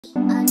Hi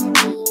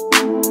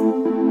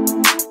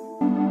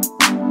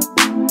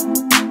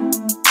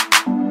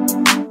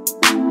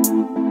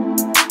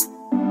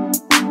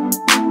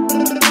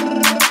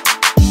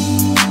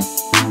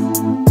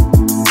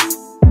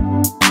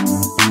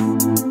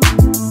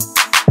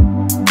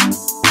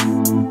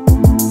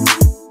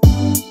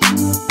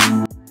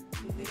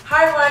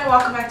everyone,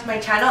 welcome back to my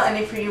channel, and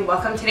if you're new,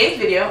 welcome. Today's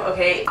video,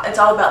 okay, it's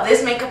all about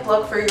this makeup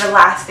look for your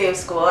last day of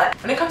school.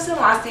 When it comes to the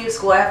last day of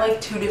school, I have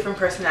like two different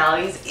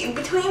personalities. In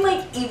between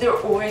like either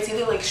or, it's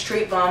either like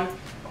straight bum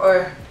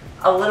or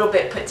a little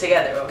bit put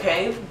together,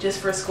 okay, just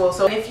for school.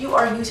 So if you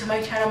are new to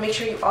my channel, make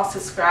sure you all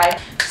subscribe.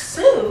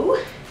 So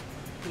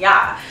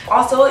yeah,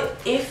 also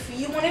if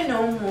you want to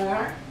know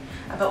more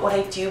about what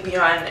I do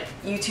beyond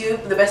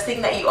YouTube, the best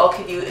thing that you all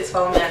could do is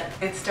follow me on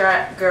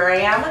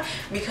Instagram,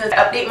 because I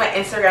update my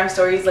Instagram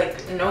stories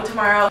like no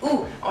tomorrow.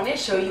 Ooh, I want to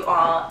show you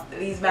all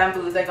these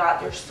bamboos I got.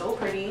 They're so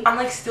pretty. I'm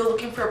like still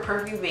looking for a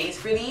perfect vase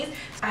for these.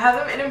 I have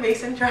them in a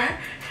mason jar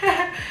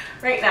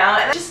right now,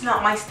 and it's just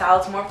not my style.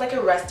 It's more of like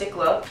a rustic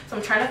look, so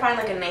I'm trying to find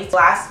like a nice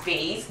glass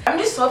vase. I'm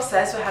just so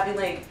obsessed with having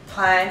like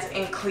plants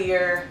in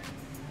clear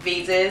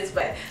vases,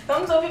 but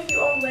thumbs up if you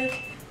all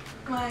like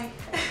my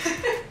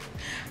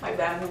my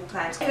bamboo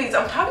plants. Anyways,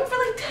 I'm talking for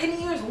like 10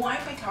 years. Why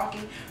am I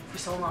talking for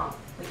so long?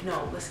 Like,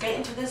 no, let's get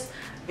into this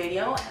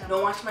video. And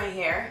don't wash my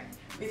hair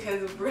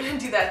because we're gonna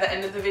do that at the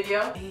end of the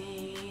video.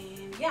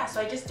 And yeah,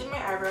 so I just did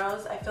my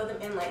eyebrows. I filled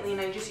them in lightly,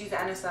 and I just used the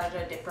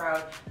Annesha Dip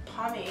Brow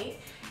Pomade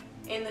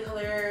in the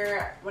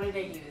color, what did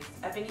I use?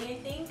 Ebony, I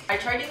think. I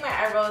tried doing my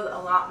eyebrows a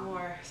lot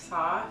more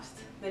soft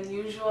than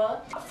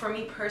usual. For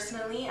me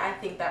personally, I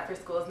think that for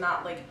school is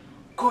not like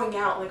going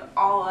out like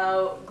all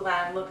out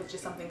glam look. It's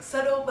just something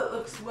subtle but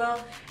looks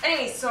well.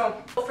 Anyway,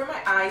 so for my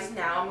eyes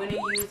now, I'm going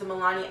to use the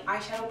Milani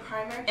eyeshadow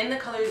primer in the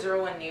color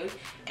 01 Nude,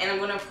 and I'm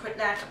going to put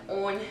that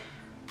on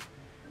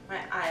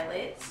my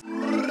eyelids.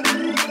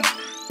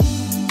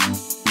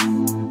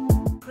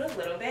 Put a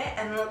little bit,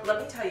 and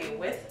let me tell you,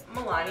 with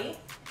Milani,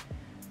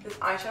 this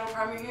eyeshadow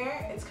primer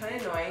here, it's kind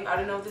of annoying. I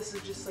don't know if this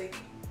is just like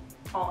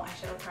all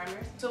eyeshadow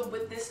primers. So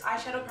with this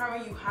eyeshadow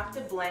primer, you have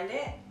to blend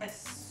it as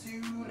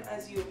soon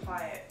as you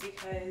apply it,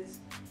 because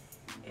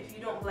if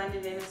you don't blend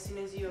it in as soon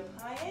as you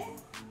apply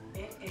it,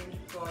 it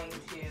is going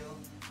to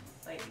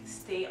like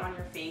stay on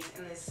your face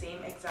in the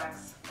same exact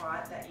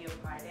spot that you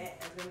applied it.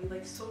 It's gonna be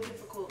like so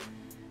difficult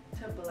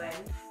to blend.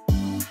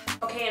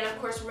 Okay, and of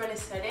course we're gonna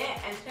set it,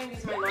 and today I'm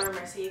using my Laura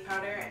Mercier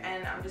powder,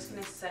 and I'm just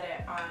gonna set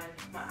it on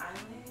my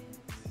eyelids.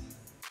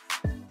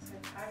 So I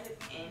pat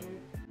it in,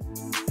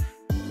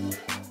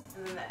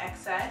 and then the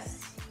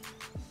excess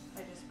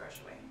I just brush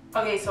away.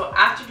 Okay, so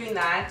after doing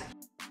that,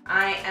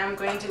 I am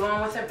going to go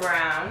in with a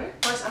brown.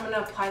 First, I'm going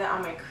to apply that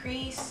on my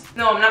crease.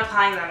 No, I'm not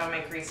applying that on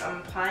my crease. I'm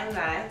applying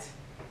that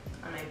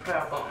on my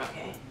brow bone,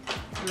 okay?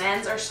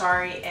 Men's are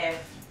sorry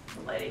if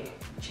the lighting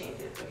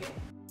changes, okay?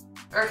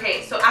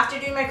 Okay, so after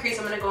doing my crease,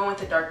 I'm going to go in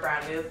with a dark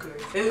brown.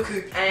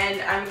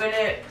 And I'm going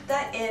to put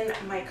that in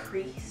my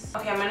crease.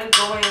 Okay, I'm going to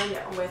go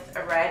in with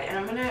a red, and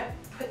I'm going to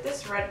put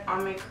this red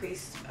on my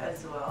crease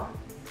as well.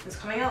 It's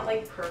coming out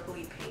like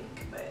purpley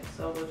pink, but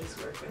so we'll just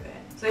work with it.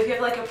 So if you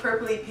have like a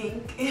purpley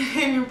pink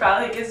in your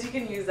palette, I guess you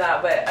can use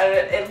that, but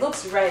it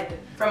looks red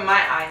from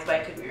my eyes, but I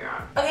could be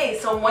wrong. Okay,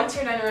 so once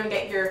you're done, you're gonna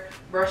get your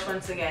brush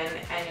once again,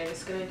 and you're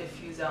just gonna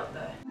diffuse out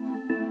the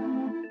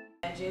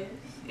edges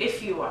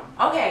if you want.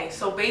 Okay,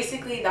 so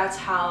basically that's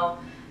how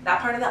that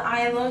part of the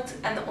eye looked,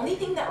 and the only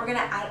thing that we're gonna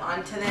add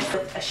on to this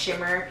with a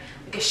shimmer,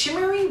 like a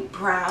shimmery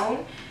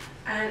brown,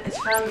 and it's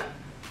from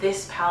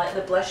this palette,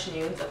 the Blush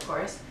Nudes, of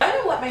course. I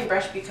don't wet my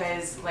brush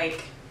because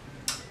like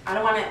I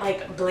don't want it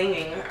like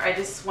blinging. I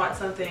just want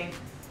something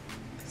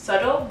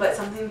subtle, but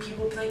something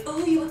people be like,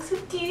 oh, you look so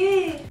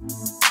cute.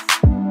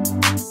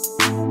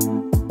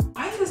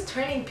 Why is this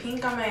turning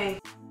pink on my...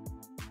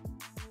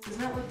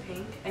 Doesn't that look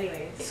pink?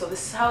 Anyways, so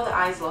this is how the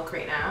eyes look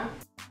right now.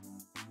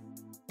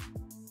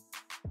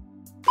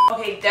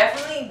 Okay,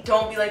 definitely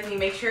don't be like me.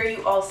 Make sure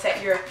you all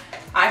set your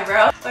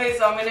eyebrows. Okay,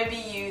 so I'm going to be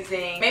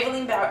using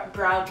Maybelline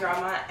Brow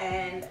Drama,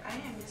 and I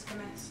am just going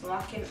to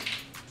lock in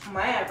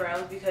my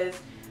eyebrows, because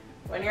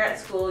when you're at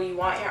school, you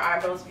want your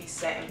eyebrows to be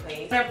set in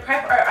place. I'm going to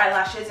prep our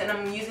eyelashes, and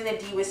I'm using the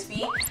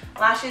D-Wispy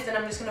lashes, and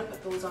I'm just going to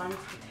put those on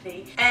for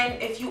today.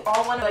 And if you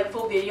all want like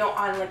full video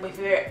on like my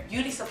favorite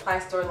beauty supply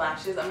store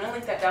lashes, I'm going to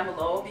link that down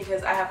below,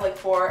 because I have like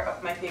 4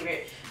 of my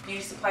favorite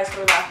beauty supply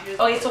store lashes.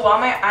 Okay, so while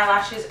my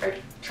eyelashes are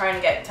trying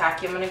to get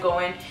tacky, I'm going to go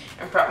in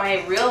and prep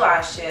my real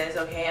lashes.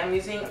 Okay, I'm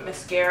using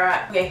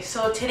mascara. Okay,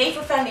 so today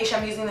for foundation,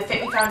 I'm using the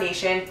Fit Me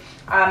Foundation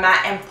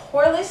Matte and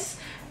Poreless,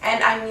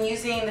 and I'm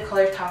using the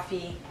color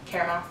Toffee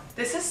Caramel.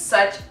 This is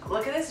such,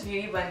 look at this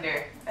beauty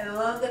blender. I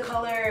love the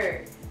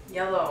color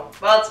yellow.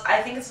 Well,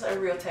 I think it's a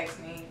real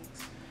technique,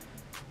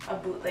 a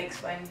bootleg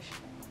sponge.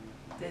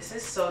 This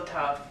is so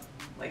tough.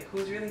 Like,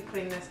 who's really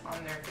putting this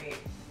on their face?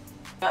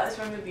 Got this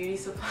from the beauty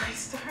supply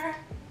store.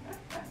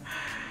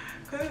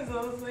 Because I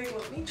was like,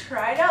 let me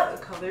try it out.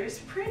 The color is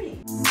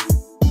pretty.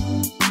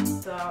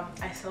 So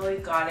I slowly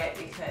got it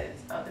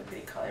because of the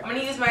pretty color. I'm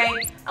gonna use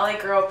my LA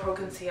Girl Pro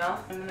Conceal.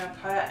 I'm gonna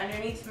put it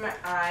underneath my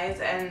eyes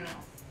and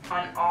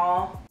on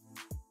all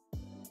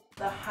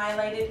the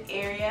highlighted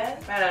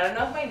areas. Man, I don't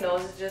know if my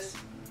nose is just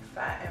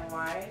fat and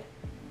wide,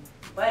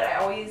 but I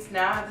always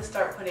now have to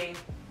start putting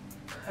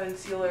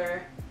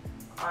concealer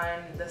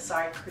on the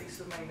side crease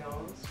of my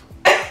nose.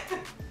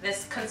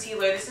 This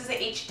concealer, this is the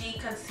HD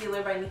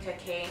concealer by Nika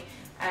K,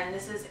 and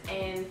this is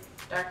in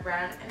dark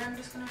brown, and I'm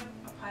just gonna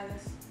apply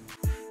this.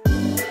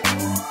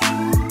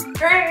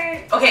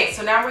 Okay,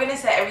 so now we're gonna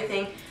set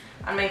everything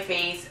on my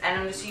face, and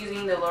I'm just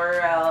using the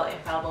L'Oreal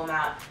Infallible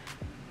Matte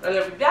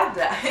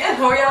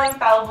L'Oreal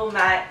Infallible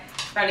Matte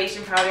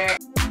foundation powder.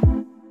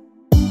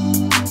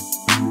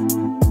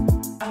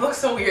 I look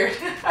so weird.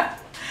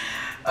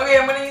 Okay,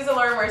 I'm gonna use the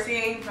Laura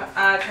Mercier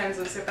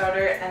translucent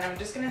powder, and I'm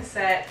just gonna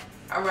set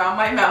around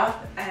my mouth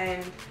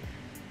and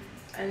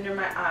under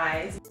my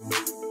eyes.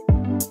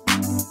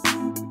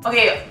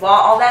 Okay, while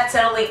all that's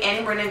settling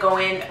in, we're gonna go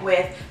in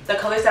with the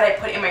colors that I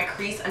put in my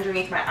crease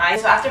underneath my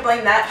eyes. So after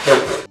blending that,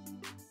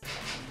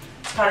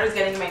 powder is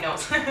getting in my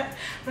nose. I'm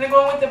gonna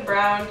go in with the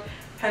brown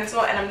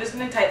pencil, and I'm just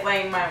gonna tight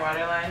line my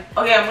waterline.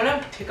 Okay, I'm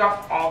gonna take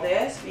off all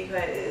this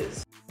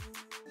because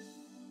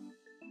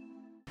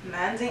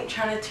mans ain't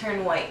trying to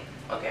turn white.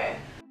 Okay.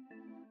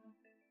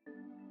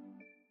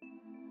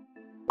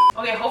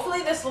 Okay,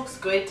 hopefully this looks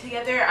good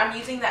together. I'm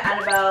using the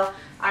Annabelle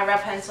eyebrow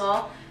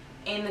pencil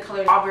in the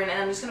color Auburn, and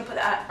I'm just going to put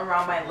that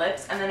around my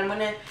lips, and then I'm going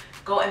to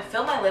go and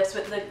fill my lips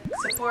with the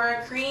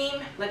Sephora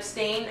Cream Lip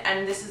Stain,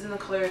 and this is in the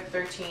color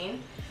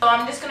 13. So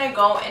I'm just going to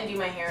go and do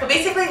my hair. So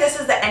basically this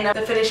is the end of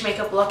the finished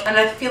makeup look, and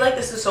I feel like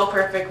this is so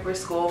perfect for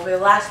school, for the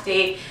last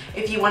day,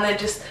 if you want to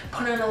just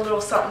put on a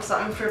little something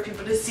something for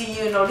people to see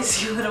you and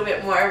notice you a little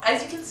bit more.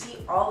 As you can see,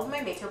 all of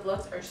my makeup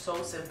looks are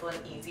so simple and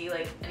easy,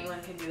 like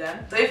anyone can do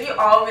them. So if you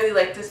all really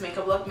like this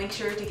makeup look, make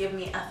sure to give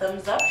me a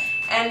thumbs up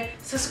and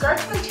subscribe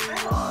to my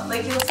channel.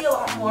 Like, you'll see a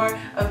lot more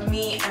of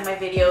me and my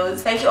videos.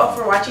 Thank you all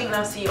for watching, and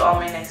I'll see you all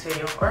in my next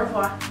video. Au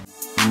revoir.